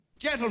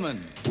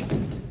Gentlemen,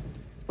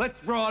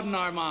 let's broaden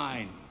our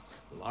minds.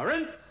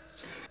 Lawrence?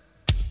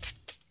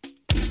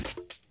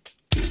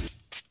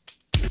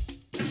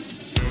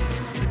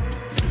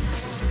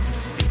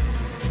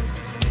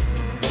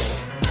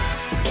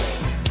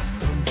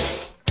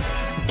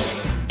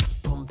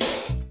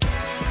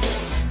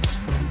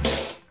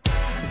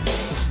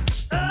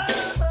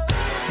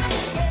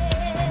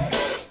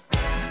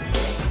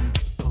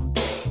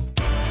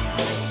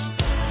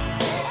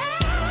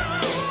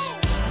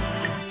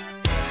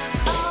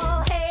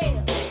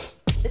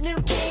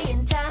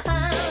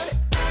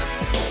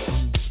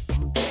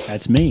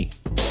 That's me.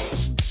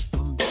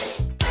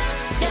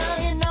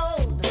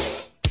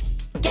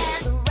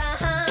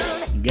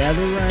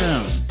 Gather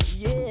round.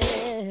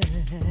 Yeah.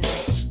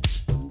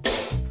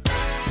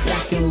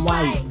 Black and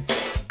white.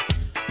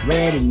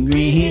 Red and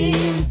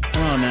green.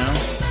 Come on now.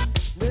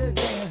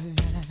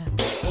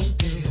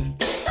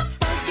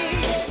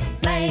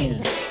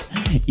 Man,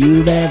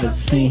 you've ever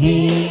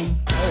seen.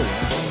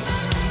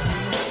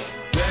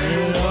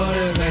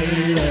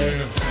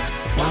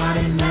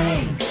 Party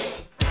man.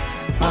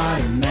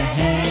 Party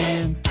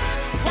man.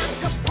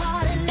 Rock a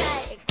party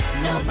like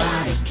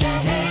Nobody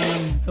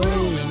can.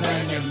 Ooh,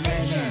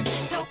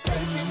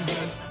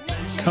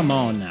 come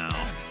on now.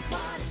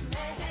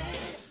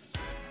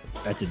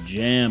 That's a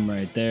jam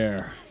right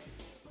there.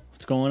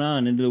 What's going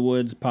on? Into the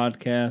Woods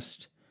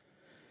podcast.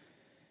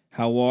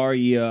 How are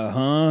you,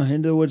 huh?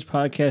 Into the Woods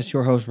podcast,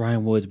 your host,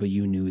 Ryan Woods, but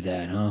you knew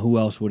that, huh? Who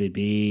else would it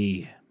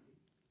be?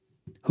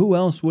 Who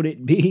else would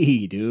it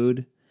be,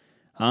 dude?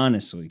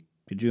 Honestly,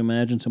 could you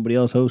imagine somebody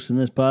else hosting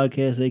this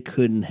podcast? They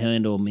couldn't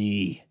handle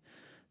me.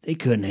 They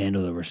couldn't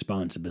handle the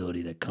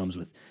responsibility that comes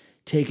with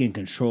taking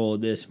control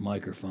of this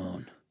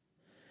microphone.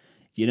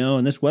 You know,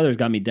 and this weather's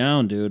got me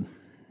down, dude.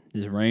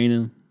 It's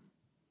raining.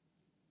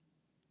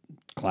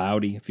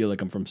 Cloudy. I feel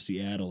like I'm from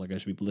Seattle. Like I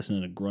should be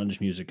listening to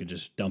grunge music and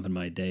just dumping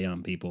my day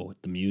on people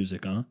with the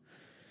music, huh?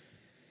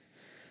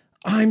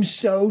 I'm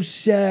so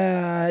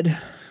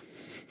sad.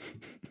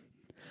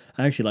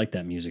 I actually like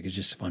that music. It's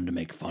just fun to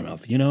make fun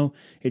of, you know?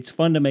 It's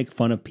fun to make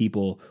fun of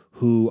people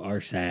who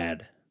are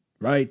sad,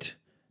 right?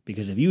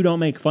 Because if you don't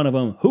make fun of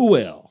them, who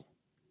will?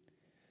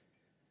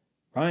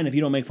 Ryan, if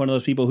you don't make fun of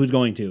those people, who's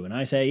going to? And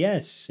I say,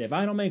 yes, if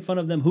I don't make fun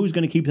of them, who's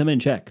going to keep them in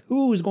check?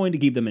 Who's going to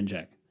keep them in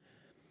check?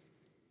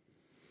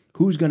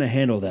 Who's going to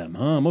handle them?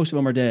 Huh? Most of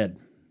them are dead.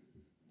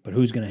 But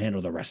who's going to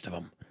handle the rest of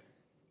them?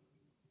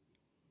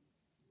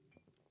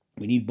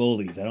 We need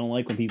bullies. I don't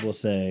like when people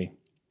say,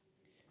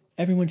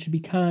 everyone should be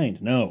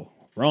kind. No,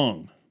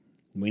 wrong.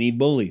 We need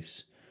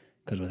bullies.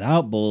 Because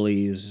without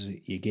bullies,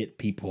 you get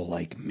people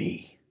like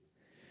me.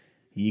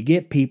 You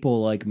get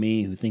people like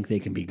me who think they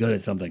can be good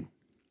at something.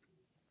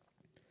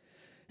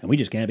 And we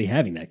just can't be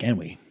having that, can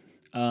we?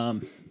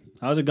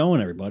 How's it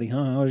going, everybody?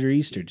 Huh? How was your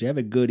Easter? Did you have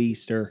a good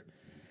Easter?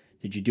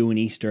 Did you do an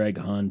Easter egg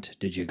hunt?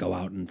 Did you go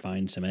out and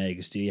find some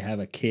eggs? Do you have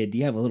a kid? Do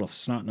you have a little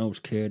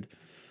snot-nosed kid?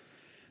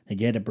 And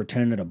you had to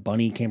pretend that a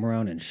bunny came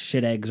around and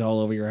shit eggs all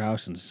over your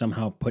house and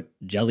somehow put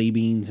jelly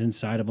beans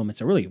inside of them.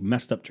 It's a really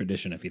messed up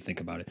tradition if you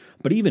think about it.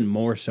 But even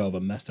more so of a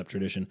messed up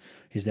tradition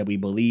is that we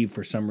believe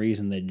for some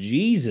reason that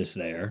Jesus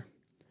there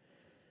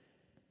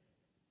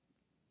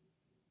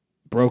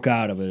broke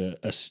out of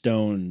a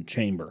stone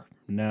chamber.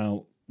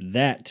 Now,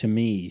 that to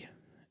me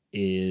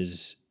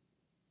is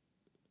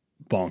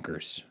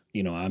bonkers.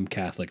 You know, I'm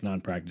Catholic,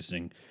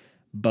 non-practicing,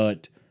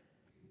 but,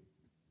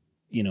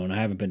 you know, and I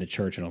haven't been to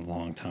church in a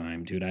long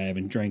time, dude. I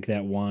haven't drank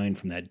that wine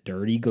from that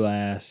dirty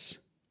glass,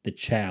 the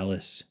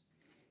chalice,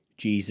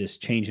 Jesus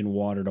changing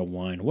water to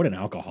wine. What an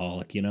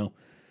alcoholic, you know?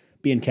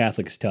 Being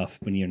Catholic is tough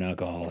when you're an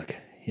alcoholic,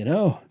 you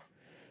know?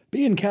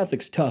 Being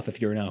Catholic's tough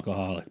if you're an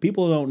alcoholic.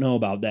 People don't know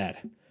about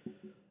that.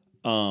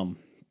 Being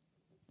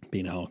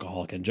an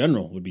alcoholic in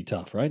general would be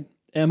tough, right?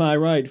 Am I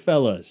right,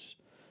 fellas?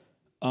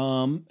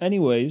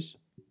 Anyways,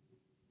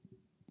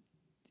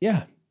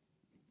 yeah.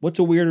 What's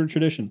a weirder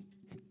tradition?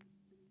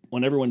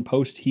 When everyone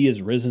posts, he is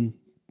risen.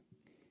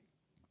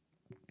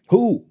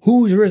 Who?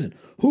 Who's risen?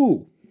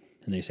 Who?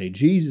 And they say,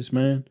 Jesus,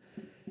 man.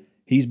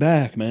 He's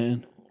back,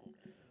 man.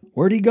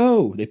 Where'd he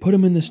go? They put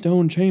him in the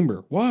stone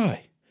chamber.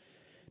 Why?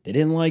 They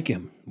didn't like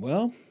him.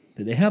 Well,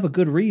 did they have a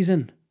good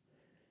reason?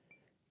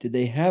 Did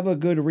they have a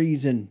good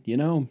reason, you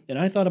know? And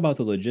I thought about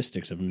the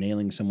logistics of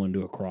nailing someone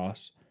to a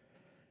cross,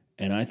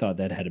 and I thought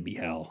that had to be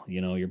hell.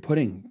 You know, you're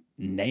putting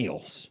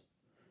nails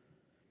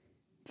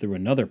through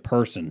another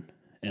person,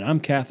 and I'm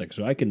Catholic,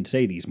 so I can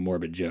say these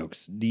morbid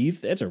jokes.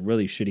 That's a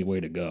really shitty way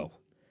to go.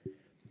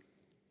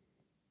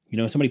 You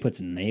know, somebody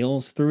puts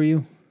nails through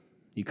you,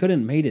 you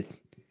couldn't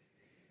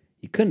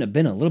have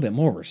been a little bit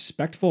more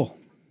respectful.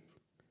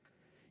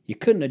 You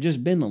couldn't have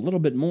just been a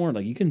little bit more,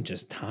 like, you couldn't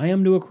just tie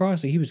him to a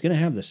cross. Like, he was going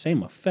to have the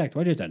same effect.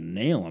 Why'd you have to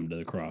nail him to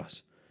the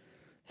cross?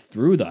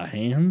 Through the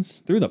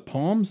hands, through the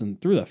palms,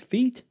 and through the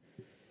feet?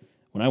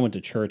 When I went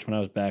to church, when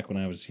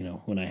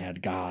I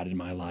had God in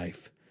my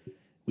life,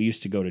 we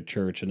used to go to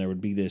church, and there would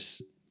be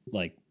this,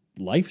 like,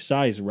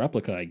 life-size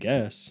replica, I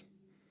guess,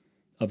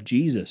 of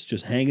Jesus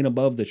just hanging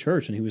above the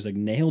church, and he was, like,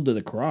 nailed to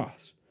the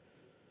cross.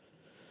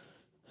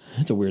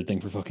 That's a weird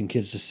thing for fucking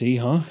kids to see,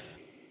 huh?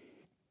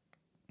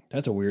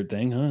 That's a weird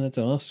thing, huh?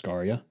 That'll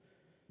scar you.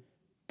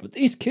 But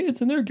these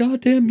kids and their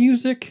goddamn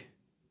music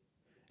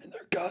and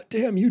their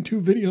goddamn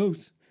YouTube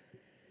videos.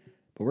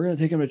 But we're going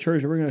to take them to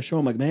church and we're going to show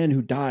them a man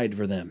who died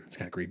for them. It's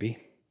kind of creepy.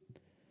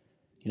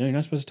 You know, you're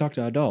not supposed to talk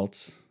to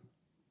adults,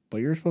 but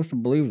you're supposed to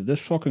believe that this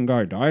fucking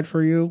guy died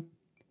for you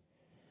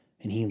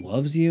and he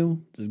loves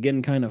you. This is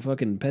getting kind of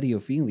fucking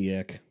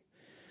pedophiliac.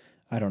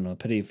 I don't know,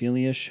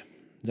 pedophilish.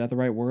 Is that the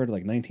right word?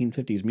 Like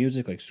 1950s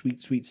music, like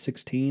Sweet Sweet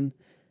 16.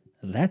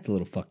 That's a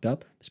little fucked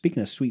up.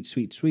 Speaking of sweet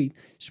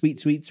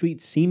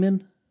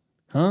semen,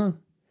 huh?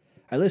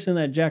 I listened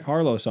to that Jack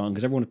Harlow song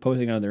because everyone was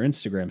posting it on their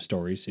Instagram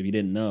stories. If you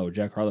didn't know,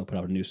 Jack Harlow put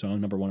out a new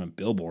song, #1 on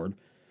Billboard.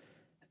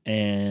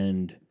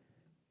 And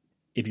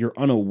if you're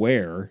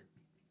unaware,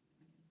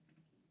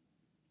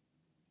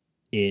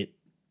 it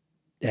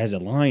has a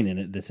line in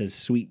it that says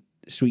sweet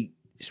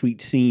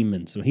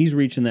semen. So he's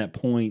reaching that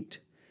point.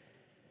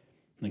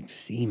 Like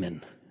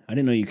semen. I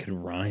didn't know you could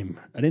rhyme.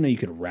 I didn't know you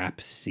could rap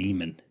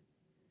semen.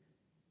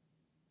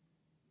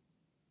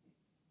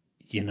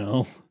 You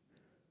know?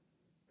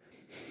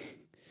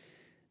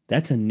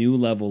 That's a new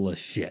level of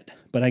shit.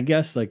 But I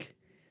guess, like,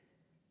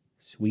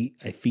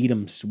 I feed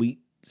him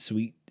sweet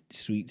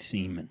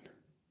semen.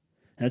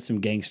 That's some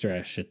gangster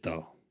ass shit,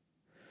 though.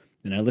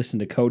 And I listened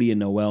to Cody and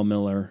Noel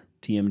Miller,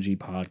 TMG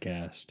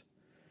podcast.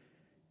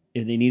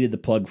 If they needed the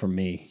plug from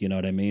me, you know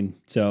what I mean?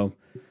 So,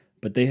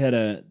 but they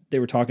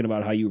were talking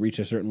about how you reach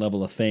a certain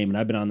level of fame. And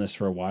I've been on this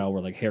for a while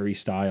where, like, Harry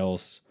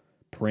Styles,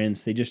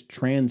 Prince, they just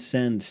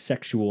transcend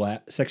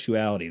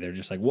sexuality. They're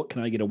just like, what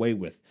can I get away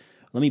with?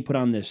 Let me put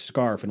on this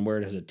scarf and wear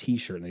it as a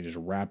t-shirt, and they just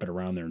wrap it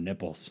around their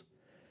nipples.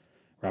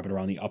 Wrap it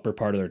around the upper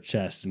part of their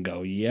chest and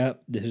go,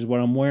 yep, this is what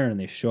I'm wearing. And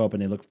they show up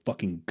and they look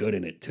fucking good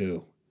in it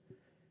too.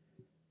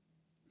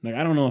 Like,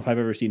 I don't know if I've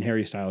ever seen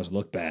Harry Styles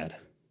look bad.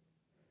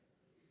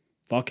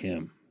 Fuck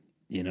him,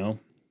 you know?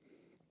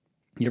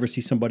 You ever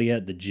see somebody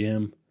at the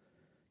gym?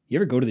 You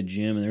ever go to the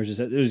gym and there's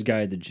a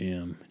guy at the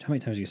gym. How many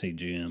times do you say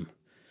gym?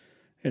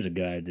 There's a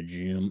guy at the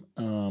gym.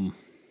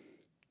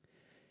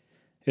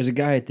 There's a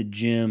guy at the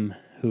gym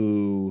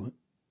who,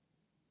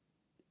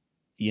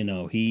 you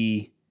know,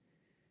 he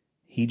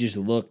just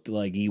looked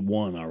like he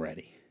won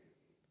already.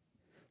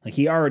 Like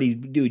you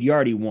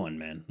already won,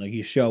 man. Like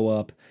you show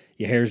up,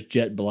 your hair's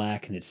jet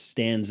black and it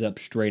stands up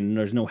straight and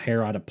there's no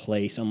hair out of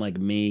place. Unlike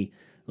me,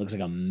 looks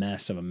like a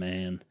mess of a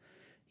man.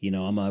 You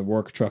know, I'm a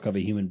work truck of a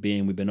human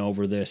being. We've been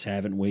over this,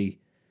 haven't we?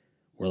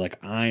 We're like,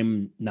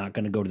 I'm not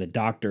going to go to the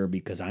doctor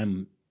because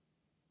I'm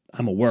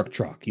a work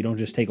truck. You don't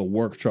just take a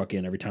work truck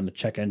in every time the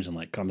check engine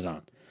light comes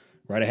on.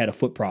 Right? I had a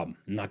foot problem.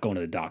 I'm not going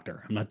to the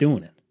doctor. I'm not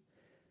doing it.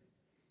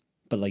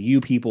 But like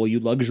you people, you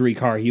luxury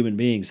car human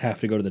beings have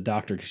to go to the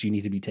doctor because you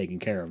need to be taken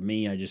care of.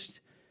 Me, I just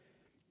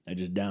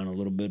down a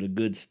little bit of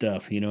good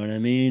stuff. You know what I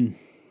mean?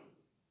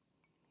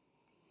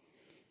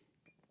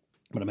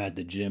 But I'm at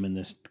the gym and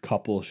this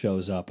couple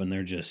shows up and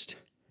they're just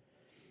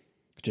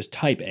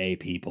type A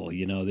people.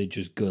 You know, they're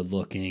just good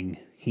looking.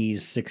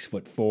 He's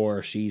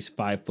 6'4", she's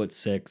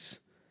 5'6".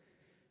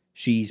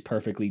 She's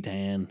perfectly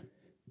tan,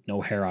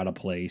 no hair out of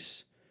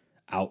place.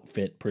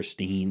 Outfit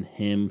pristine,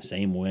 him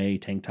same way,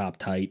 tank top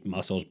tight,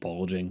 muscles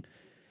bulging.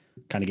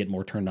 Kind of get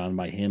more turned on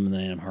by him than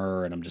I am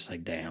her, and I'm just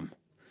like, damn,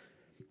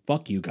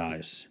 fuck you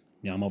guys.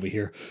 You know, I'm over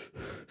here,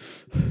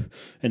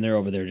 and they're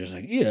over there just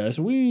like, yes,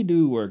 we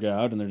do work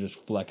out, and they're just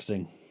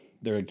flexing.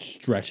 They're like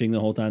stretching the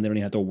whole time. They don't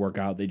even have to work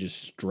out; they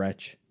just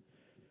stretch.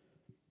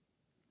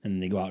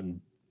 And they go out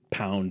and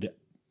pound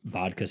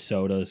vodka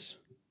sodas.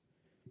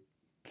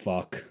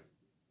 Fuck.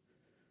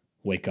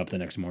 Wake up the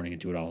next morning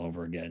and do it all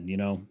over again, you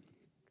know?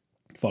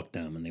 Fuck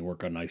them, and they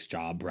work a nice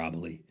job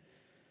probably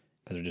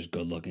because they're just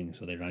good looking,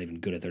 so they're not even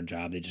good at their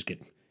job. They just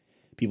get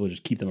people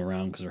just keep them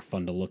around because they're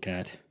fun to look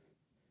at.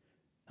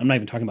 I'm not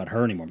even talking about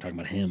her anymore. I'm talking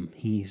about him.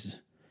 He's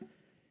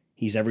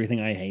everything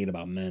I hate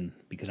about men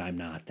because I'm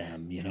not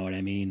them. You know what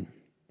I mean?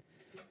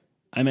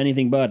 I'm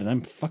anything but, and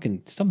I'm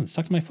fucking something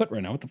stuck to my foot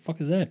right now. What the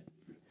fuck is that?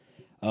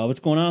 What's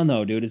going on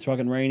though, dude? It's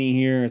fucking rainy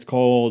here. It's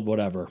cold.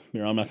 Whatever.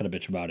 You know, I'm not gonna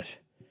bitch about it.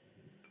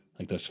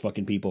 Like those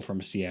fucking people from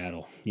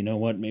Seattle. You know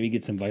what? Maybe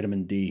get some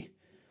vitamin D.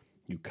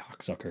 You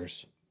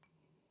cocksuckers.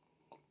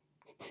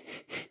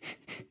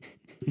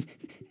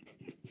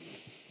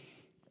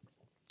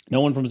 No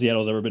one from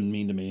Seattle's ever been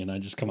mean to me, and I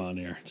just come on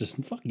here.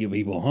 Just fuck you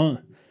people, huh?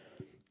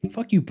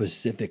 Fuck you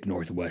Pacific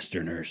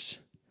Northwesterners.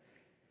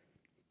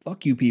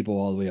 Fuck you people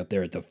all the way up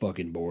there at the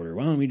fucking border.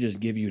 Why don't we just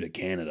give you to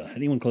Canada?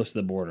 Anyone close to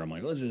the border, I'm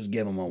like, let's just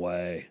give them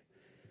away.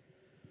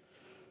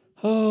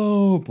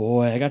 Oh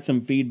boy, I got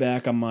some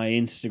feedback on my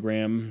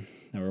Instagram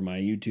or my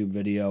YouTube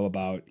video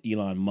about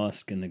Elon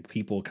Musk and the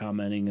people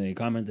commenting. They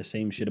comment the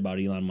same shit about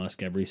Elon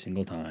Musk every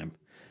single time.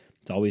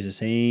 It's always the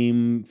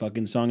same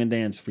fucking song and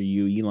dance for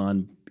you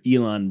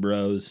Elon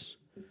bros.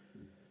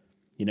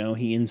 You know,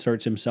 he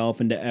inserts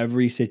himself into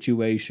every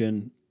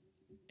situation.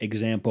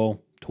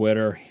 Example,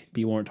 Twitter.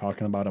 People weren't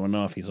talking about him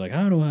enough. He's like,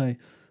 how do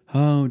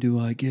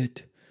I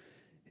get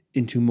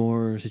into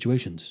more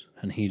situations?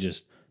 And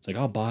it's like,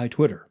 I'll buy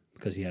Twitter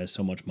because he has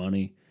so much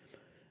money.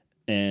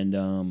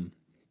 And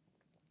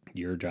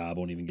your job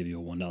won't even give you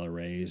a $1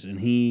 raise. And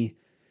he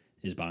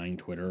is buying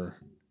Twitter,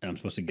 and I'm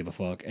supposed to give a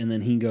fuck. And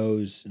then he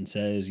goes and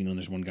says,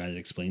 there's one guy that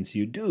explains to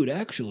you, dude,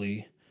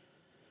 actually,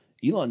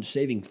 Elon's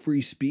saving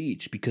free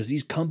speech because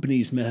these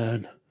companies,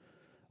 man.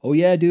 Oh,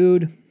 yeah,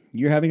 dude,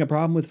 you're having a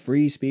problem with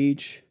free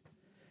speech?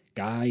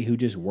 Guy who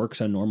just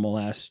works a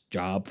normal-ass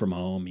job from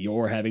home,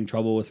 you're having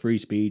trouble with free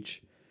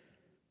speech?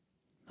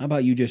 How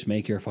about you just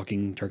make your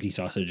fucking turkey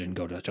sausage and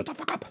go to shut the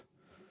fuck up?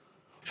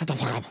 Shut the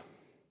fuck up.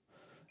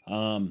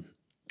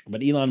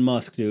 But Elon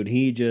Musk, dude,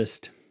 he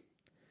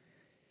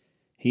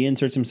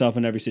inserts himself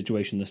in every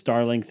situation. The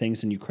Starlink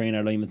things in Ukraine, I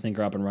don't even think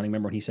are up and running.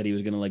 Remember when he said he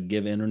was going to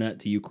give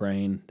internet to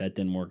Ukraine? That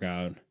didn't work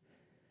out.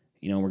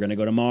 We're going to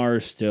go to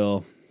Mars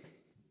still.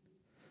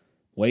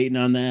 Waiting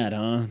on that,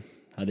 huh?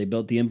 Have they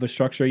built the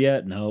infrastructure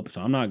yet? Nope.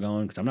 So I'm not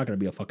going because I'm not going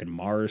to be a fucking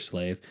Mars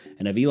slave.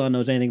 And if Elon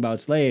knows anything about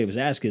slaves,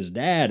 ask his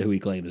dad, who he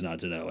claims not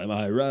to know. Am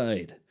I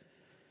right?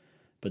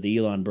 But the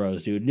Elon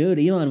bros, dude,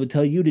 Elon would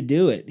tell you to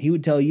do it. He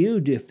would tell you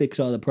to fix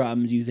all the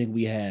problems you think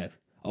we have.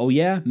 Oh,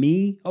 yeah?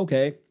 Me?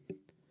 Okay.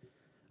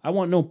 I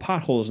want no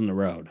potholes in the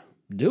road.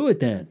 Do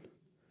it then.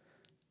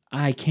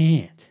 I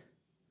can't.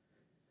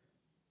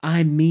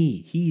 I'm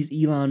me. He's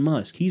Elon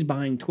Musk. He's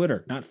buying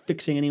Twitter, not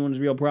fixing anyone's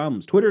real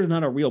problems. Twitter's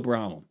not a real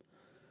problem.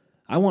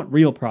 I want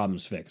real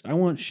problems fixed. I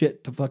want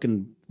shit to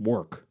fucking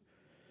work.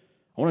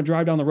 I want to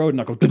drive down the road and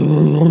not go...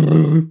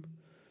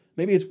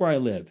 Maybe it's where I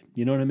live.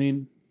 You know what I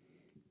mean?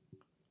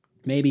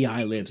 Maybe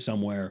I live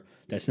somewhere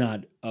that's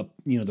not up,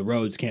 the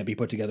roads can't be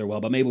put together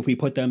well, but maybe if we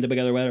put them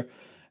together better,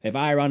 if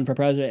I run for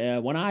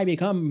president, when I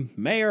become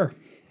mayor,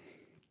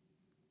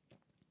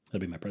 that'll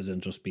be my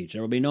presidential speech.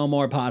 There will be no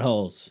more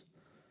potholes.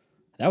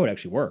 That would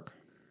actually work.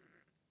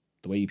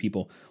 The way you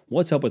people,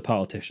 what's up with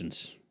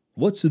politicians?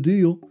 What's the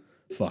deal?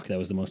 Fuck, that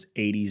was the most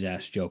 80s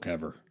ass joke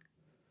ever.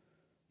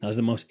 That was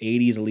the most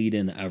 80s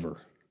lead-in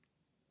ever.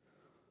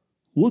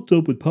 What's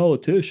up with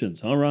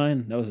politicians? Huh,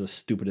 Ryan? That was the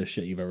stupidest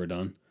shit you've ever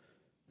done.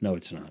 No,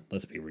 it's not.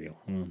 Let's be real.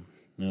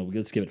 No,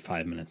 let's give it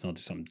 5 minutes. I'll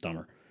do something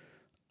dumber.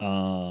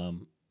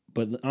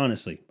 But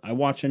honestly, I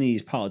watch any of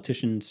these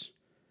politicians.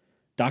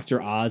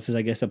 Dr. Oz is,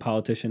 I guess, a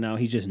politician now.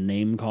 He's just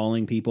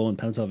name-calling people in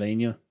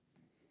Pennsylvania.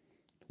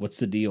 What's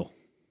the deal?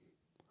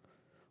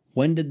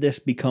 When did this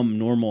become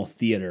normal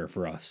theater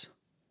for us?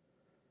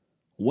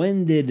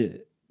 When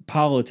did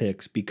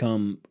politics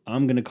become,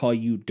 I'm going to call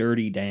you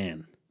Dirty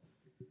Dan,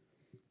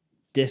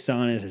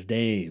 Dishonest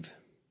Dave,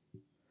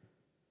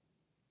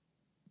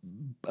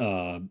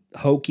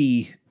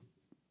 Hokey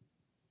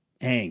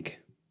Hank,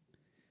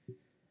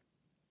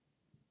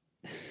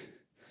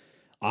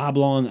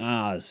 Oblong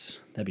Oz?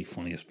 That'd be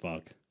funny as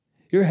fuck.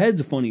 Your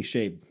head's a funny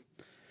shape.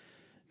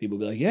 People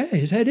be like, yeah,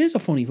 his head is a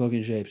funny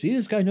fucking shape. See,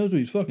 this guy knows what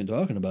he's fucking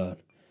talking about.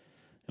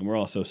 And we're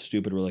all so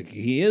stupid. We're like,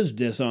 he is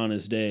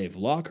Dishonest Dave.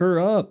 Lock her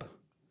up.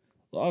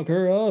 Lock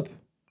her up.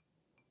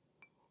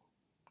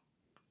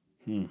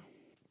 Well,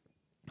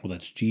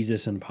 that's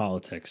Jesus and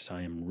politics.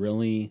 I am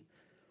really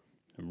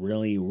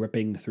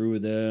ripping through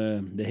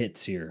the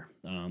hits here.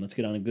 Let's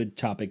get on a good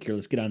topic here.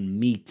 Let's get on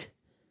meat.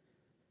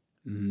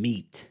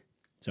 Meat.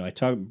 So I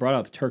brought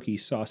up turkey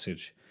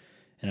sausage.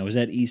 And I was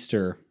at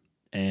Easter,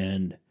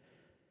 and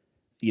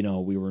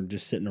we were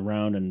just sitting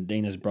around, and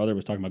Dana's brother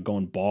was talking about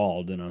going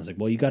bald, and I was like,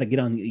 well, you got to get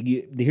on.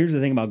 Here's the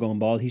thing about going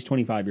bald. He's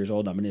 25 years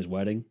old. I'm in his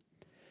wedding.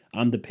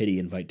 I'm the pity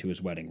invite to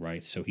his wedding,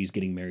 right? So he's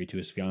getting married to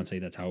his fiance.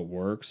 That's how it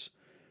works.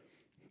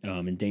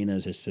 And Dana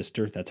is his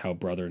sister. That's how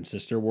brother and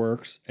sister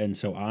works. And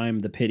so I'm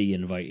the pity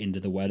invite into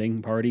the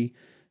wedding party.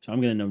 So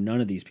I'm going to know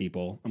none of these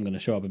people. I'm going to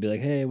show up and be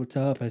like, hey, what's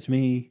up? It's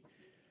me.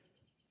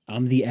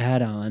 I'm the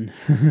add-on.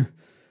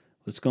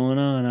 What's going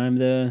on? I'm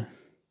the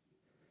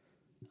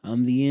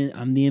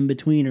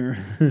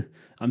in-betweener.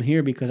 I'm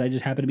here because I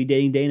just happen to be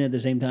dating Dana at the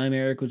same time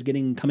Eric was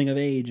coming of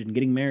age and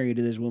getting married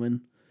to this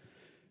woman.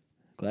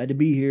 Glad to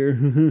be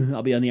here.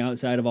 I'll be on the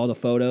outside of all the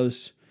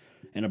photos.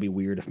 And it'll be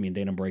weird if me and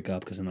Dana break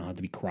up because then I'll have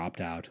to be cropped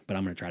out. But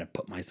I'm going to try to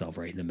put myself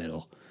right in the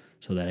middle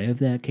so that if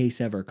that case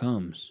ever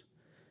comes,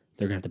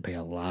 they're going to have to pay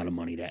a lot of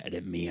money to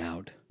edit me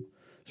out.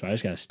 So I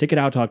just got to stick it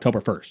out to October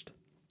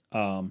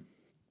 1st.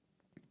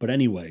 But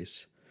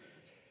anyways,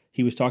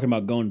 he was talking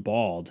about going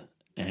bald,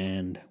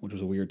 and which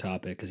was a weird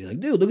topic because he's like,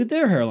 dude, look at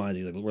their hairlines.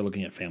 He's like, we're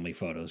looking at family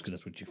photos because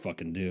that's what you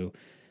fucking do.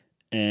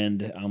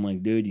 And I'm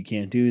like, dude, you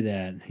can't do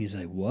that. He's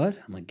like, what?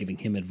 I'm like giving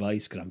him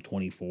advice because I'm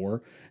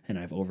 24 and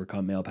I've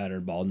overcome male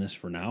pattern baldness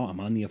for now. I'm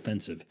on the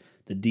offensive.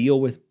 The deal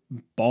with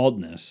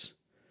baldness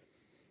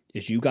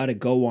is you got to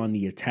go on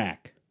the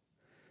attack.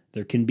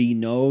 There can be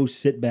no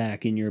sit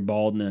back in your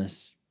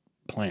baldness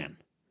plan.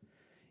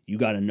 You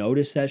got to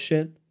notice that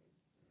shit.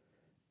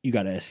 You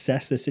got to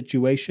assess the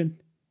situation.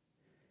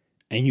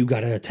 And you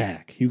got to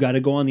attack. You got to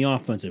go on the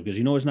offensive because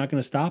you know it's not going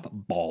to stop?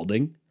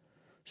 Balding.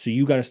 So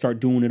you got to start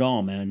doing it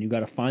all, man. You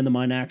got to find the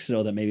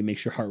Minoxidil that maybe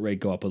makes your heart rate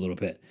go up a little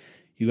bit.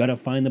 You got to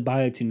find the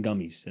biotin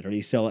gummies that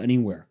already sell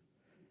anywhere.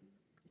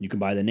 You can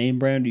buy the name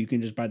brand or you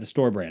can just buy the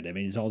store brand. I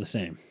mean, it's all the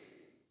same.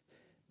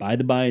 Buy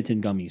the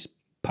biotin gummies.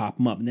 Pop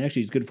them up. And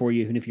actually, it's good for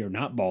you even if you're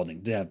not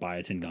balding to have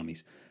biotin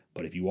gummies.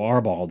 But if you are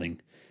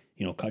balding,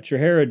 cut your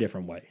hair a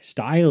different way,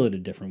 style it a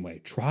different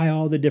way, try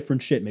all the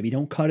different shit. Maybe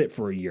don't cut it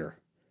for a year,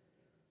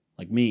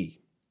 like me.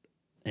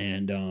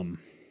 And,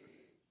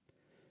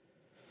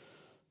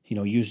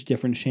 use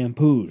different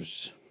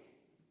shampoos,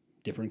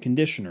 different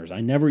conditioners.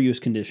 I never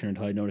used conditioner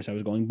until I noticed I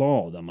was going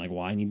bald. I'm like, well,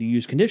 I need to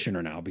use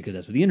conditioner now because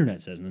that's what the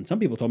internet says. And then some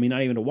people told me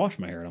not even to wash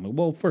my hair. And I'm like,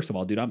 well, first of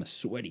all, dude, I'm a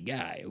sweaty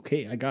guy,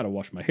 okay? I gotta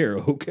wash my hair,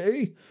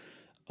 okay?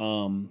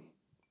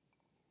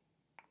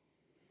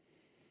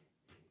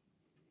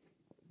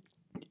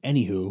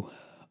 Anywho,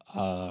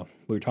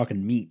 we were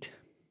talking meat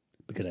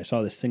because I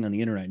saw this thing on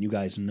the internet, and you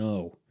guys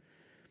know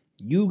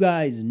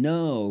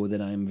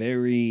that I'm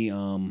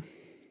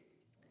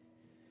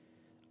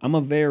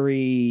a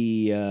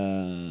very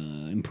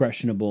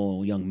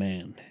impressionable young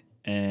man,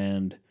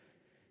 and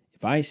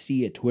if I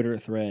see a Twitter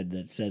thread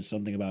that says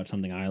something about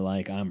something I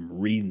like, I'm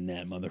reading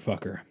that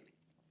motherfucker.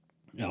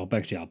 I'll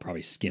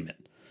probably skim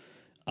it,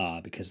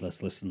 because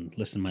let's listen.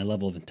 My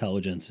level of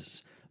intelligence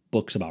is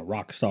books about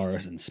rock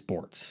stars and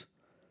sports.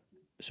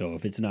 So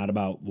if it's not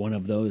about one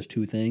of those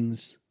two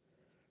things,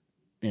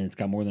 and it's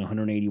got more than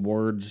 180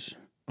 words,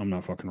 I'm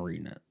not fucking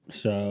reading it.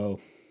 So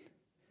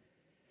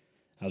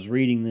I was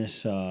reading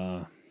this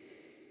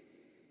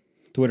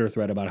Twitter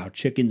thread about how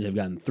chickens have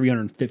gotten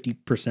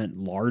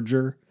 350%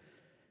 larger.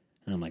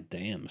 And I'm like,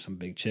 damn, some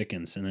big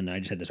chickens. And then I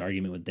just had this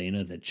argument with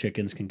Dana that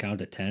chickens can count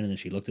to 10. And then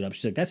she looked it up.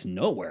 She's like, that's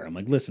nowhere. I'm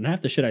like, listen,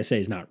 half the shit I say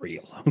is not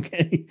real,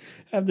 okay?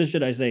 Half the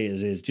shit I say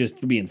is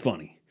just being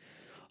funny.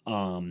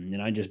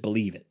 And I just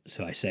believe it,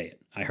 so I say it.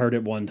 I heard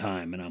it one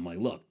time, and I'm like,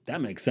 look,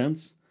 that makes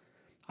sense.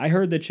 I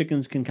heard that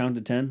chickens can count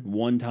to 10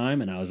 one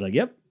time, and I was like,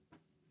 yep.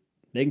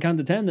 They can count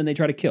to 10, then they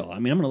try to kill. I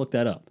mean, I'm going to look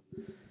that up.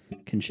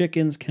 Can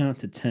chickens count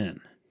to 10?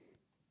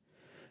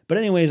 But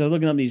anyways, I was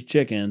looking up these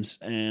chickens,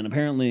 and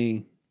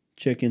apparently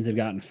chickens have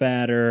gotten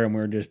fatter, and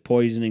we're just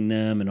poisoning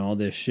them and all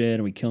this shit,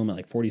 and we kill them at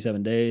like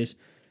 47 days.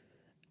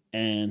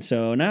 And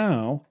so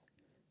now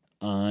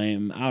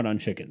I'm out on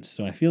chickens.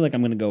 So I feel like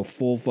I'm going to go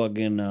full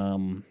fucking,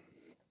 I'm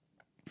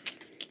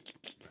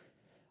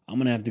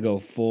going to have to go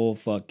full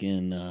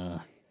fucking,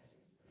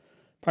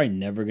 probably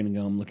never going to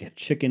go and look at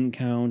chicken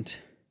count.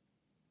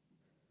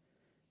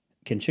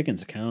 Can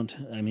chickens count?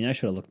 I mean, I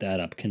should have looked that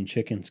up. Can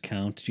chickens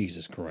count?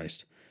 Jesus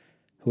Christ.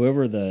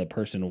 Whoever the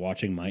person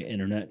watching my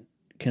internet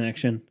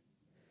connection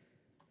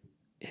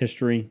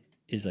history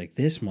is like,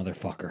 this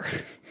motherfucker.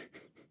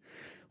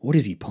 What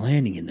is he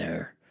planning in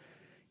there?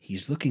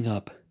 He's looking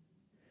up.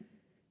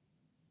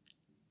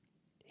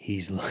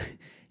 He's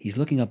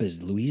looking up,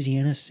 is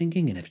Louisiana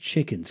sinking and if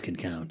chickens can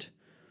count.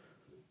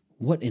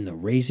 What in the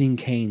Raising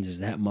Canes is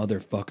that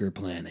motherfucker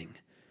planning?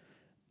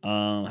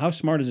 How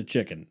smart is a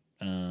chicken?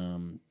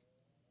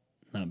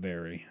 Not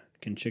very.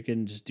 Can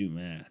chickens do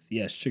math?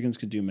 Yes, chickens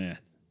could do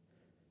math.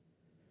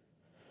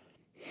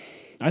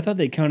 I thought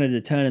they counted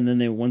to 10 and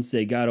then once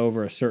they got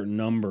over a certain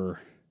number,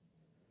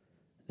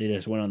 they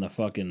just went on a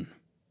fucking,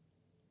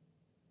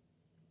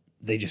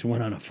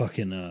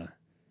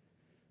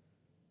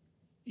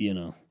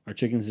 our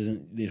chickens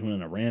they just went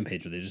on a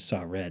rampage where they just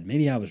saw red.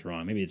 Maybe I was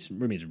wrong. Maybe it's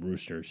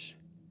roosters.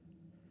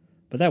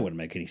 But that wouldn't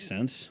make any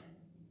sense.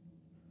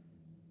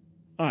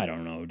 I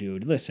don't know,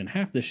 dude. Listen,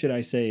 half the shit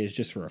I say is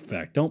just for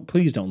effect.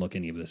 Please don't look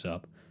any of this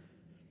up.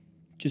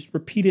 Just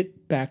repeat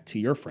it back to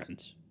your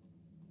friends,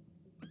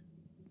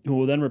 who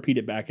will then repeat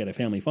it back at a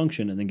family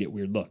function and then get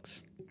weird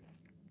looks.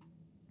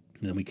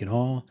 And then we can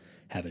all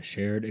have a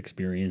shared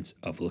experience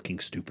of looking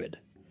stupid.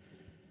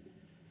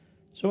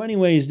 So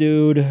anyways,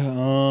 dude,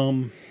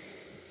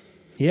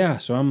 yeah,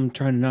 so I'm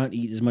trying to not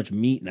eat as much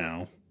meat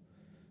now.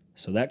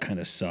 So that kind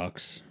of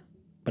sucks.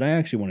 But I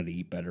actually wanted to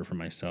eat better for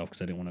myself because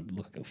I didn't want to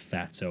look like a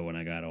fatso when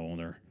I got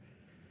older.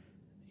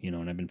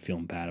 And I've been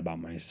feeling bad about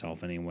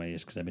myself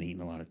anyways because I've been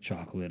eating a lot of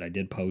chocolate. I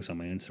did post on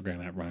my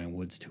Instagram at Ryan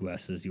Woods 2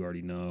 S's, you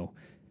already know,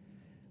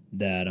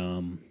 that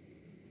I'm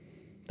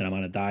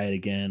on a diet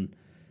again.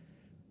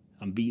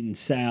 I'm eating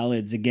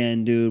salads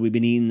again, dude. We've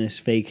been eating this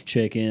fake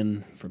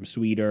chicken from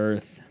Sweet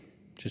Earth.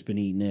 Just been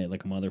eating it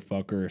like a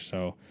motherfucker.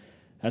 So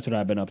that's what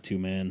I've been up to,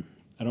 man.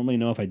 I don't really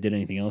know if I did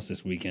anything else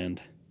this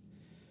weekend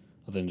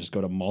other than just go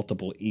to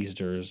multiple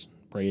Easters.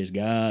 Praise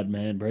God,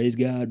 man. Praise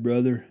God,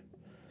 brother.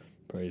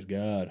 Praise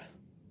God.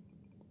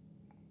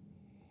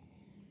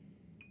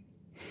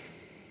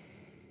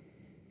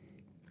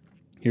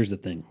 Here's the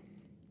thing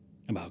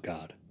about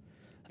God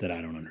that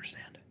I don't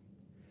understand.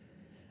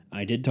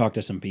 I did talk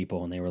to some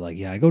people, and they were like,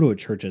 yeah, I go to a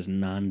church as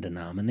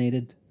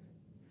non-denominated.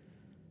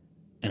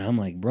 And I'm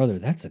like, brother,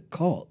 that's a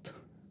cult.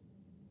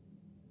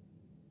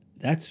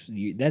 It's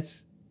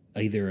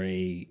either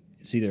a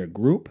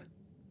group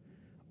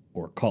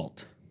or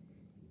cult.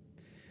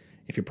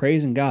 If you're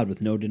praising God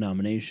with no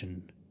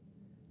denomination,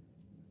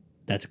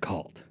 that's a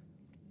cult.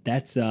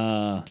 That's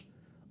unlicensed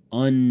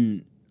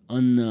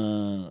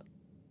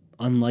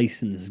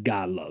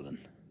God-loving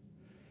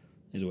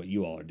is what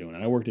you all are doing.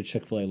 And I worked at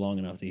Chick-fil-A long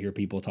enough to hear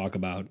people talk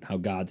about how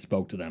God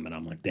spoke to them, and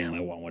I'm like, damn, I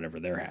want whatever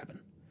they're having.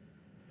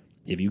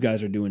 If you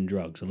guys are doing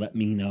drugs, let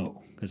me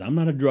know, because I'm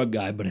not a drug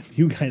guy, but if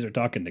you guys are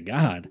talking to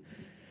God,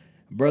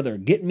 brother,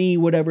 get me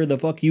whatever the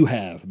fuck you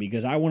have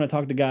because I want to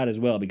talk to God as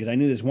well. Because I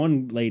knew this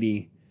one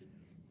lady,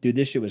 dude,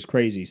 this shit was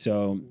crazy.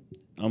 So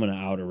I'm going to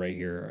out her right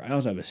here. I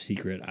also have a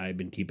secret I've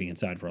been keeping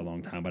inside for a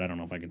long time, but I don't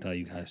know if I can tell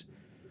you guys.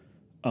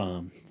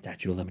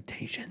 Statute of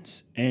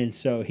limitations. And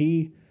so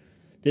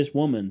this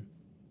woman,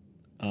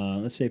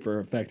 let's say for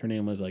a fact her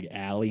name was like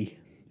Allie.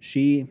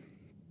 She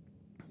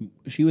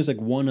was like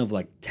one of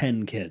like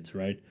 10 kids,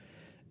 right?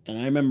 And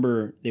I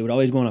remember they would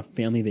always go on a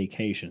family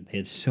vacation. They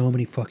had so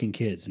many fucking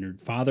kids. And her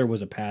father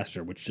was a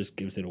pastor, which just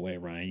gives it away,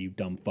 Ryan, you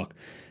dumb fuck.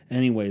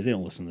 Anyways, they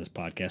don't listen to this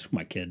podcast. Who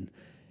am I kidding?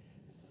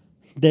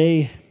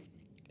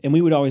 And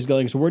we would always go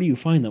like, so where do you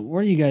find them? Where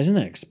are you guys? Isn't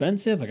that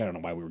expensive? Like, I don't know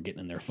why we were getting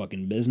in their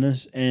fucking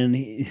business.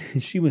 And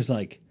she was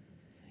like,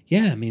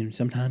 yeah, I mean,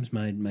 sometimes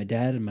my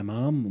dad and my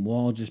mom will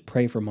all just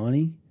pray for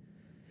money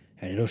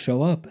and it'll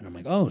show up. And I'm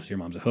like, oh, so your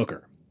mom's a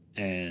hooker.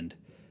 And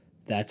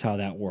that's how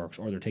that works.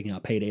 Or they're taking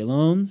out payday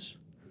loans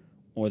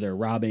or they're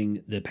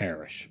robbing the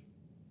parish.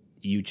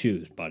 You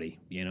choose, buddy,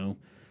 you know?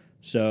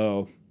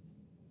 So,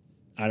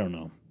 I don't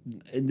know.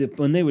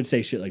 When they would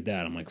say shit like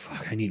that, I'm like,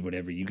 fuck, I need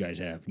whatever you guys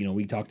have. You know,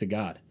 we talk to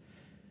God.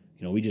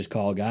 You know, we just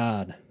call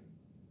God.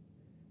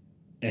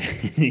 And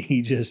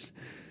he just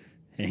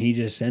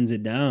sends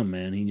it down,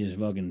 man.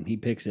 He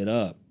picks it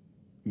up.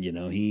 You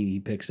know, he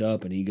picks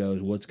up and he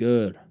goes, what's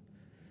good?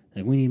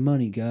 Like, we need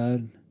money,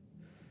 God.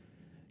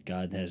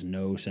 God has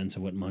no sense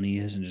of what money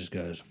is and just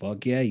goes,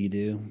 fuck yeah, you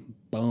do.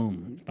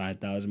 Boom,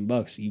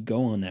 $5,000. You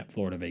go on that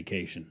Florida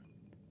vacation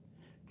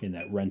in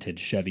that rented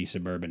Chevy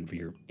Suburban for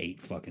your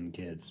 8 fucking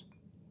kids.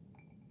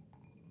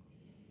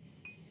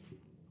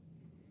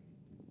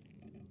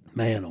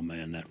 Man, oh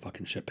man, that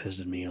fucking shit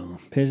pisses me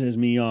off. Pisses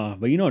me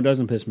off. But you know what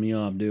doesn't piss me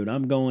off, dude?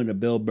 I'm going to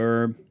Bill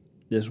Burr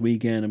this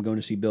weekend. I'm going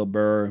to see Bill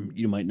Burr.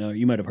 You might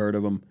have heard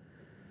of him.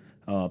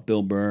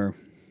 Bill Burr,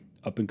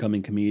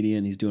 up-and-coming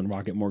comedian. He's doing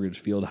Rocket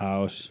Mortgage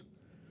Fieldhouse.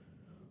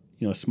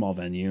 You know, a small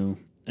venue.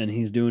 And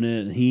he's doing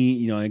it, and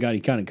he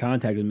kind of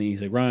contacted me.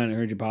 He's like, Ryan, I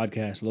heard your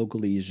podcast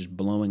locally is just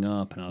blowing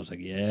up. And I was like,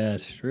 yeah,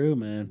 it's true,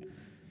 man.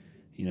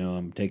 You know,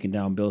 I'm taking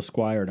down Bill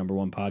Squire,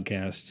 #1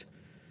 podcast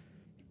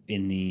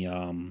in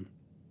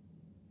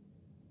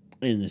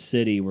the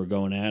city. We're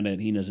going at it.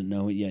 He doesn't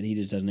know it yet. He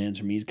just doesn't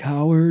answer me. He's a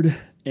coward.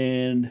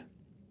 And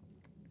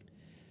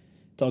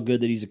it's all good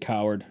that he's a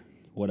coward.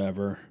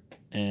 Whatever.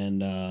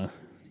 And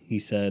he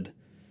said,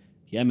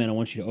 yeah, man, I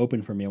want you to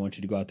open for me. I want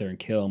you to go out there and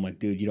kill. I'm like,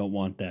 dude, you don't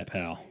want that,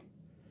 pal.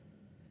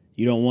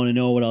 You don't want to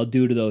know what I'll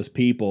do to those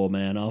people,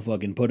 man. I'll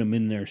fucking put them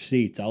in their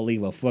seats. I'll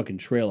leave a fucking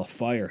trail of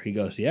fire. He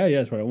goes, yeah,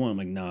 that's what I want. I'm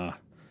like, nah,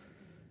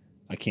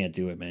 I can't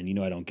do it, man. You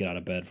know I don't get out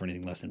of bed for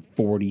anything less than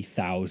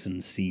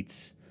 40,000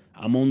 seats.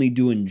 I'm only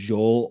doing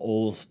Joel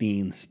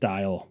Osteen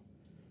style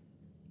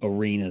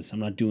arenas. I'm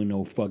not doing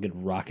no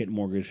fucking Rocket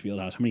Mortgage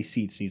Fieldhouse. How many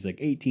seats? He's like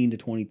 18 to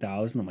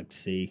 20,000. I'm like,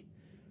 see,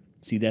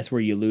 that's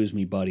where you lose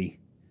me, buddy.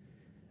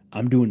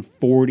 I'm doing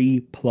 40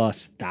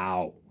 plus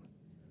thou.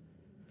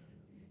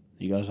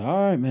 He goes,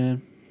 all right,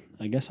 man.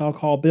 I guess I'll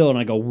call Bill. And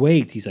I go,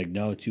 wait. He's like,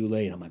 no, too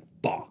late. I'm like,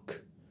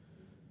 fuck.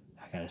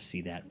 I gotta see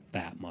that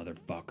fat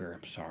motherfucker.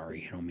 I'm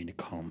sorry. I don't mean to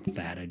call him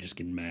fat. I just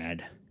get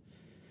mad.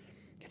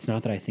 It's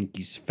not that I think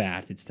he's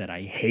fat. It's that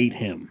I hate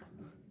him.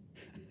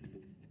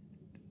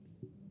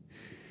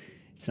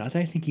 It's not that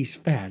I think he's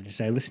fat. It's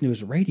that I listen to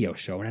his radio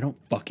show and I don't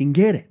fucking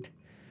get it.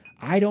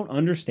 I don't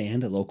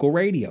understand local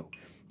radio.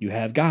 You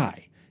have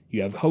guy.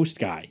 You have host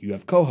guy. You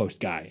have co-host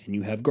guy. And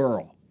you have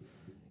girl.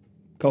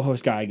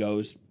 Co-host guy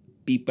goes,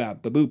 beep,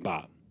 bop, ba, boop,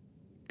 bop.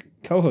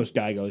 Co-host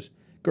guy goes,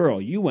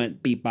 girl, you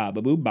went beep, bop,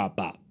 ba, boop, bop,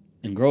 bop.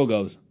 And girl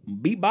goes,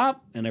 beep,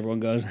 bop. And everyone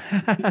goes,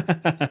 ha, ha, ha,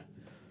 ha, ha.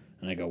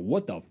 And I go,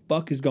 what the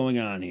fuck is going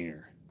on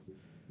here?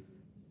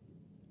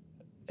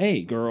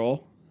 Hey,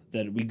 girl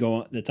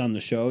that's on the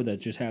show that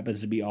just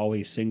happens to be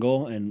always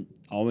single and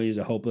always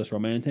a hopeless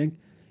romantic.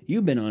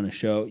 You've been on a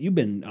show. You've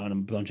been on a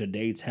bunch of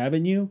dates,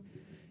 haven't you?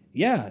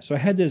 Yeah, so I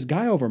had this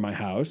guy over my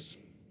house.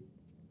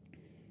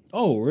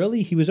 Oh,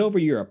 really? He was over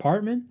your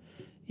apartment?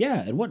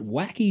 Yeah, and what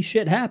wacky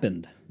shit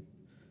happened?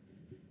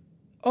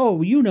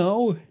 Oh, you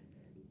know,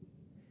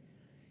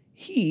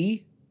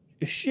 he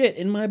shit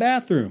in my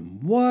bathroom.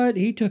 What?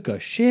 He took a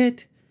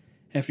shit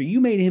after you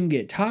made him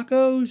get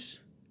tacos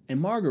and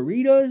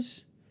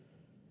margaritas?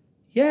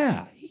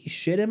 Yeah, he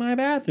shit in my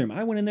bathroom.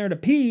 I went in there to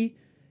pee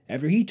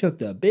after he took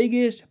the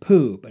biggest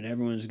poop. And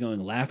everyone's going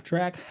laugh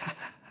track.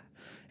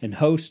 And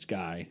host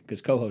guy,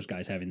 because co-host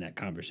guy's having that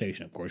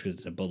conversation, of course, because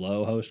it's a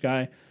below host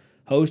guy.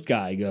 Host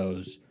guy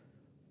goes,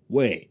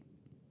 wait,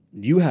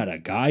 you had a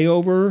guy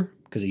over?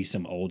 Because he's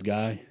some old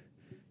guy.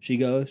 She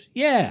goes,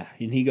 yeah.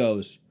 And he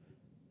goes,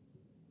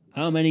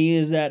 how many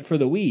is that for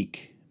the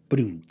week?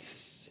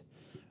 Ba-doom-ts.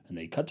 And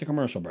they cut to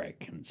commercial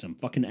break and some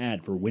fucking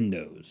ad for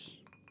Windows.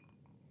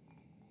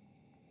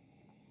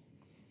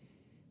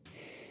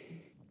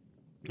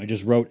 I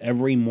just wrote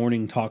every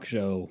morning talk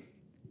show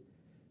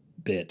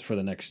bit for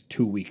the next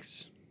 2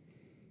 weeks.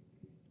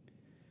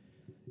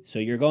 So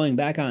you're going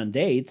back on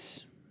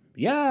dates?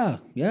 Yeah,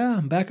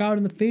 I'm back out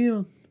in the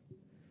field.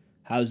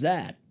 How's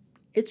that?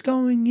 It's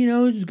going,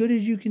 as good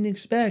as you can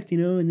expect,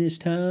 in this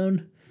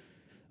town.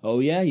 Oh,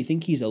 yeah, you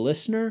think he's a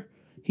listener?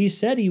 He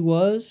said he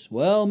was.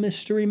 Well,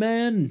 mystery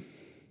man,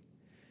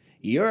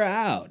 you're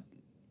out.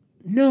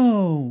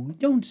 No,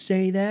 don't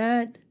say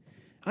that.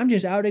 I'm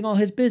just outing all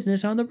his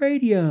business on the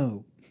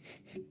radio.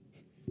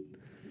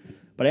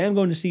 But I am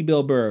going to see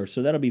Bill Burr,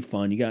 so that'll be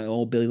fun. You got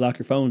old Billy, lock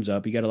your phones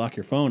up. You got to lock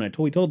your phone.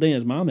 We told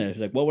Dana's mom that.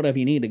 She's like, well, whatever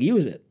you need to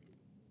use it.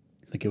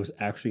 Like it was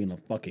actually in a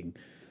fucking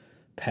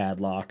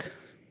padlock.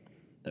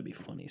 That'd be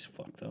funny as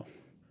fuck, though.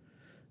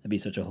 That'd be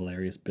such a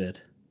hilarious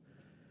bit.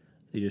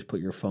 They just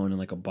put your phone in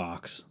like a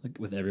box, like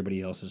with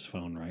everybody else's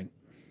phone, right?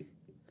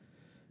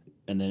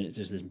 And then it's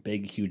just this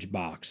big, huge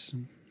box.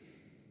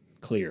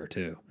 Clear,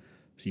 too.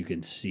 So you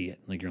can see it.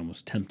 Like you're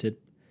almost tempted.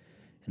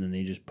 And then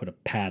they just put a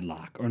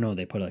padlock. Or no,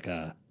 they put like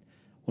one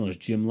of those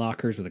gym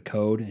lockers with a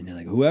code. And you're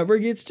like, whoever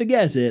gets to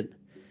guess it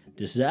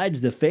decides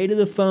the fate of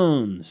the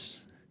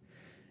phones.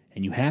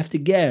 And you have to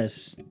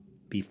guess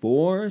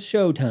before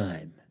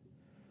showtime.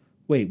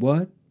 Wait,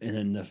 what?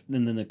 And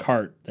then the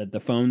cart that the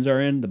phones are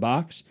in, the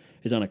box,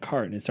 is on a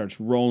cart, and it starts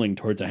rolling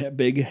towards a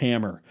big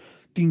hammer.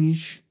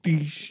 Deesh,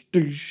 deesh,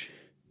 deesh.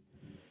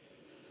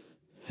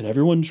 And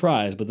everyone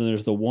tries, but then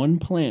there's the one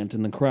plant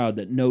in the crowd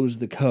that knows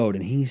the code,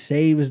 and he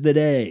saves the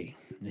day.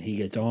 And he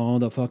gets all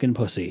the fucking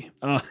pussy.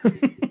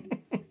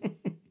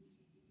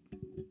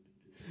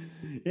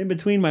 In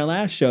between my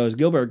last shows,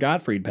 Gilbert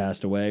Gottfried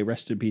passed away.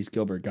 Rest in peace,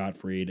 Gilbert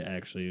Gottfried.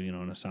 Actually,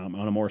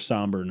 on a more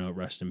somber note,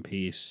 rest in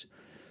peace.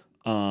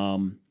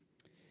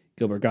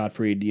 Gilbert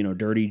Gottfried,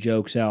 Dirty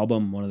Jokes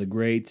album, one of the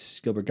greats.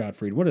 Gilbert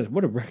Gottfried, what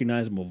a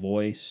recognizable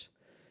voice.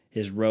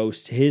 His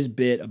roast, his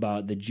bit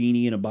about the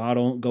genie in a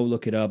bottle. Go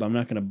look it up. I'm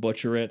not going to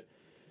butcher it.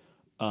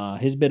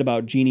 His bit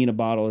about genie in a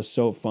bottle is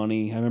so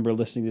funny. I remember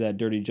listening to that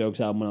Dirty Jokes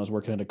album when I was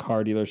working at a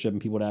car dealership, and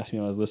people would ask me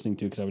what I was listening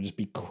to because I would just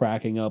be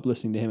cracking up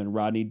listening to him and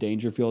Rodney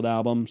Dangerfield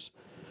albums.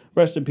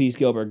 Rest in peace,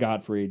 Gilbert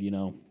Gottfried.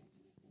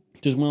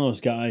 Just one of those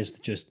guys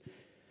that just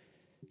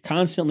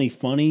constantly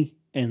funny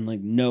and like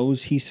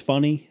knows he's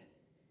funny,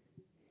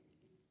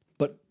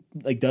 but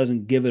like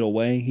doesn't give it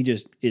away. He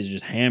just is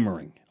just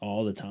hammering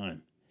all the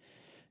time.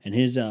 And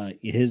his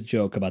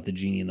joke about the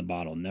genie in the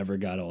bottle never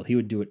got old. He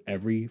would do it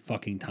every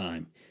fucking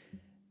time.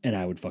 And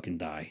I would fucking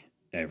die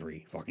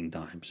every fucking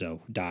time.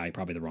 So die,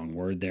 probably the wrong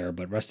word there.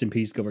 But rest in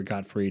peace, Gilbert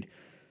Gottfried,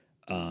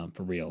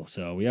 for real.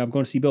 So yeah, I'm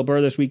going to see Bill Burr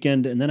this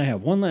weekend. And then I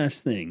have one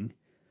last thing.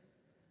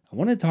 I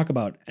want to talk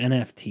about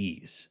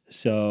NFTs.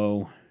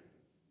 So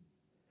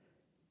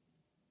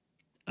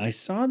I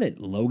saw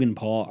that Logan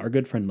Paul, our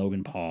good friend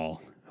Logan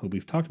Paul, who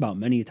we've talked about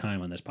many a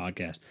time on this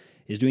podcast,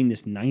 is doing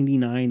this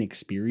 99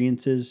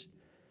 experiences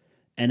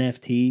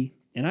NFT.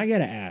 And I got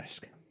to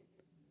ask,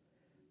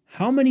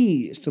 how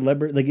many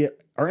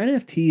are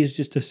NFTs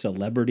just a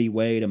celebrity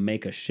way to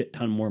make a shit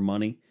ton more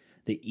money?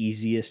 The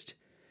easiest?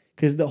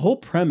 Because the whole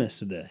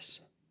premise of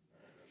this,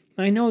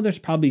 I know there's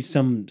probably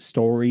some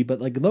story,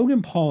 but like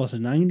Logan Paul's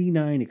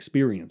 99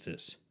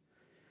 experiences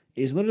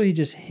is literally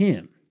just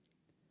him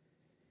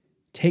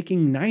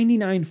taking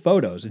 99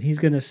 photos, and he's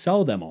going to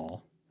sell them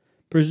all,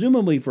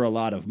 presumably for a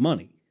lot of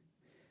money.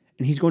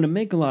 And he's going to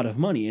make a lot of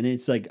money. And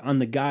it's like on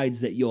the guides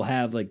that you'll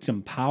have like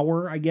some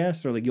power, I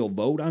guess, or like you'll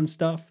vote on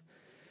stuff.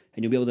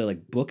 And you'll be able to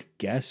like book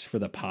guests for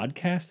the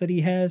podcast that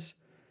he has.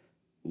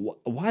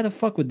 Why the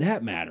fuck would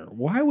that matter?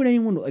 Why would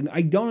anyone? Like,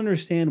 I don't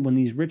understand when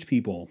these rich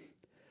people.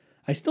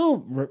 I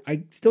still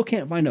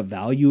can't find a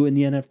value in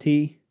the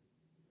NFT.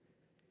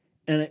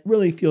 And it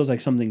really feels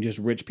like something just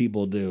rich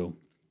people do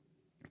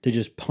to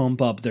just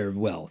pump up their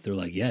wealth. They're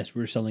like, yes,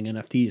 we're selling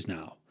NFTs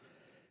now.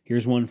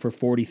 Here's one for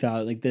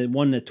 40,000. Like the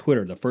one at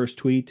Twitter, the first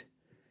tweet,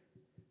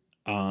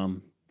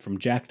 from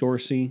Jack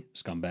Dorsey,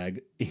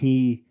 scumbag.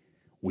 He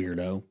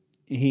weirdo.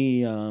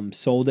 He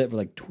sold it for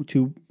like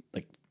two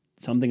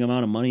something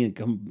amount of money, a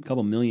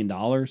couple $1 million,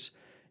 and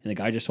the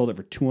guy just sold it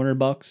for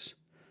 $200.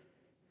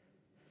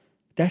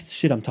 That's the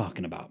shit I'm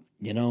talking about.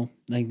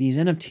 Like these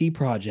NFT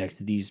projects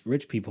these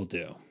rich people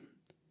do.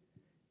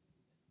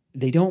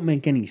 They don't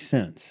make any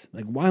sense.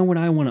 Like, why would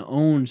I want to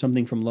own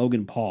something from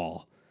Logan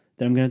Paul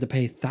that I'm going to have to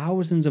pay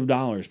thousands of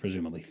dollars,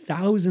 presumably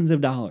thousands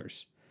of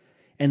dollars?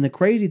 And the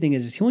crazy thing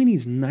is he only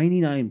needs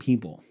 99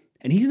 people,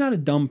 and he's not a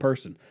dumb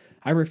person.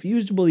 I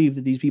refuse to believe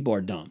that these people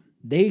are dumb.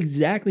 They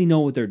exactly know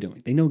what they're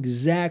doing. They know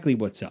exactly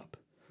what's up.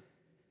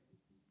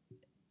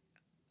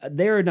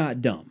 They're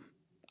not dumb.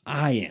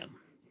 I am.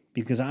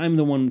 Because I'm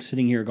the one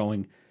sitting here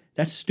going,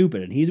 that's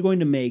stupid. And he's going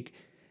to make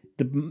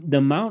the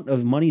amount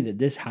of money that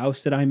this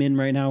house that I'm in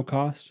right now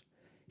costs,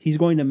 he's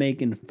going to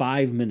make in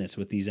 5 minutes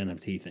with these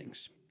NFT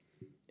things.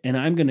 And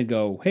I'm going to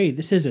go, hey,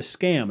 this is a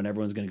scam. And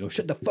everyone's going to go,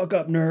 shut the fuck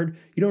up, nerd.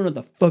 You don't know what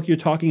the fuck you're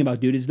talking about,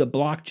 dude. It's the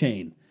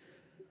blockchain.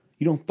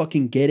 You don't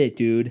fucking get it,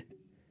 dude.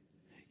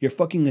 You're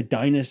fucking a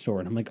dinosaur.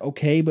 And I'm like,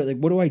 okay, but like,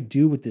 what do I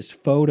do with this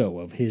photo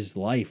of his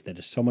life that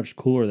is so much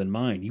cooler than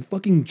mine? You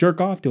fucking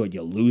jerk off to it,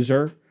 you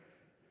loser.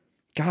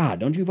 God,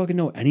 don't you fucking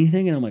know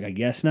anything? And I'm like, I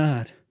guess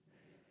not.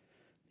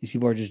 These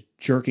people are just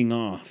jerking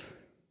off.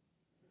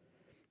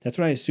 That's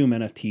what I assume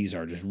NFTs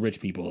are, just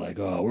rich people like,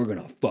 oh, we're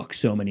going to fuck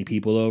so many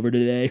people over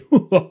today.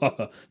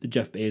 The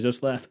Jeff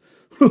Bezos laugh.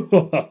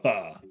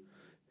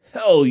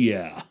 Hell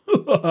yeah.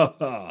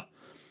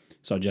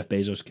 Saw Jeff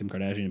Bezos, Kim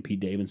Kardashian, and Pete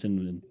Davidson,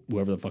 and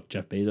whoever the fuck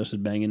Jeff Bezos is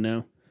banging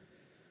now.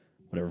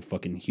 Whatever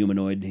fucking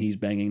humanoid he's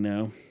banging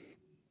now.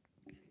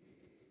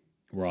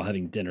 We're all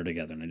having dinner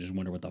together, and I just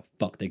wonder what the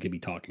fuck they could be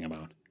talking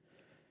about.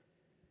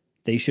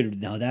 They should have...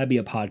 Now, that'd be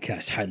a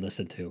podcast I'd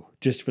listen to,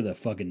 just for the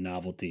fucking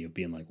novelty of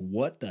being like,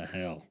 what the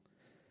hell?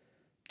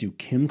 Do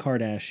Kim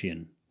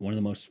Kardashian, one of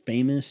the most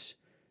famous,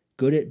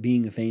 good at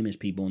being famous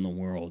people in the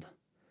world,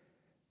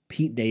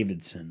 Pete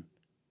Davidson,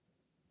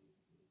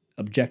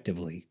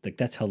 objectively, like,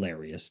 that's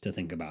hilarious to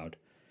think about.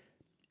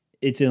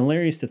 It's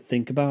hilarious to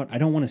think about. I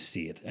don't want to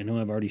see it. I know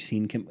I've already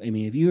seen Kim. I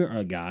mean, if you're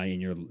a guy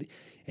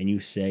and you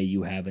say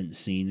you haven't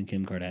seen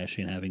Kim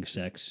Kardashian having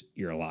sex,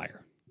 you're a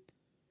liar.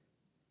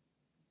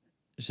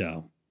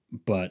 So,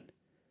 but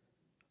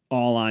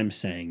all I'm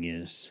saying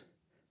is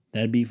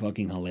that'd be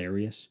fucking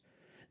hilarious.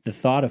 The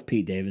thought of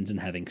Pete Davidson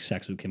having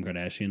sex with Kim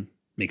Kardashian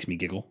makes me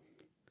giggle.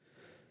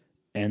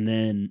 And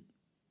then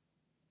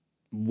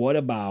what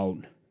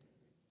about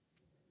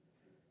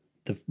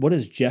what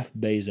does Jeff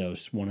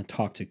Bezos want to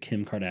talk to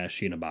Kim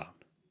Kardashian about?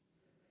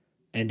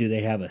 And do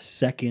they have a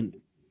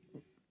second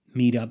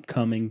meetup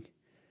coming?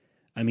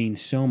 I mean,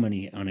 so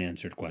many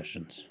unanswered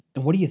questions.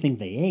 And what do you think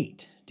they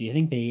ate? Do you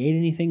think they ate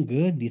anything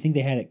good? Do you think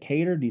they had it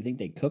catered? Do you think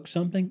they cooked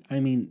something? I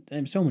mean, I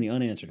have so many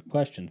unanswered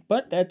questions.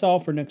 But that's all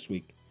for next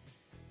week.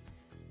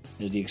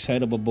 As the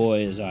Excitable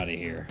Boy is out of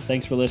here.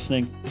 Thanks for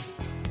listening.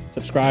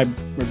 Subscribe,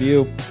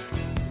 review.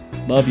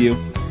 Love you.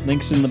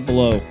 Links in the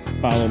below.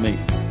 Follow me.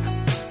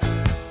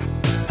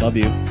 Love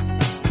you.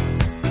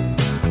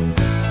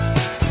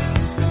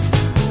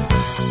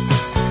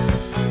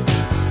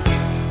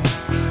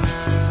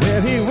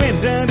 Well, he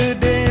went down to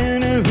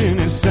dinner in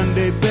his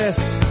Sunday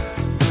best.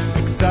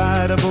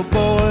 Excitable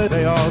boy,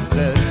 they all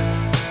said.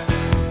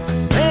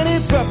 And he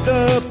rubbed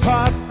a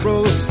pot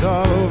roast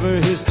all over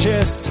his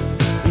chest.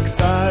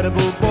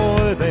 Excitable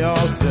boy, they all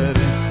said.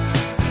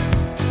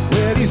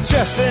 Well, he's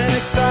just an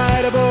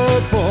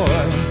excitable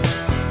boy.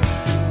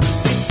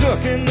 He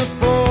took in the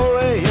 4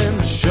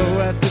 a.m. show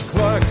at the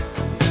Clark.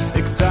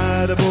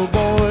 Excitable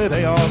boy,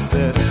 they all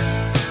said.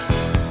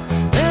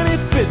 And he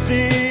bit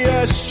the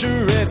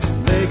usherette's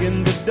leg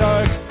in the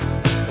dark.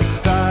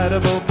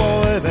 Excitable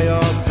boy, they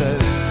all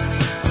said.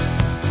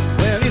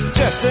 Well, he's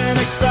just an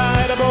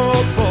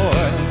excitable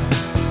boy.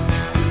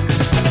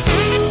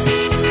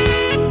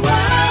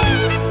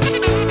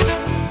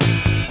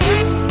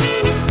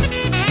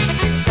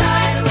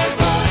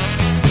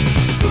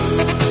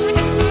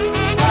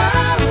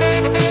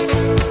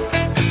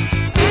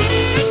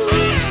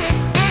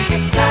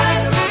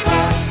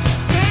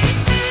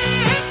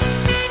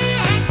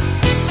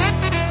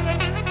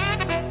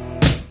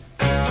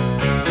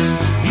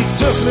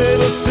 Took little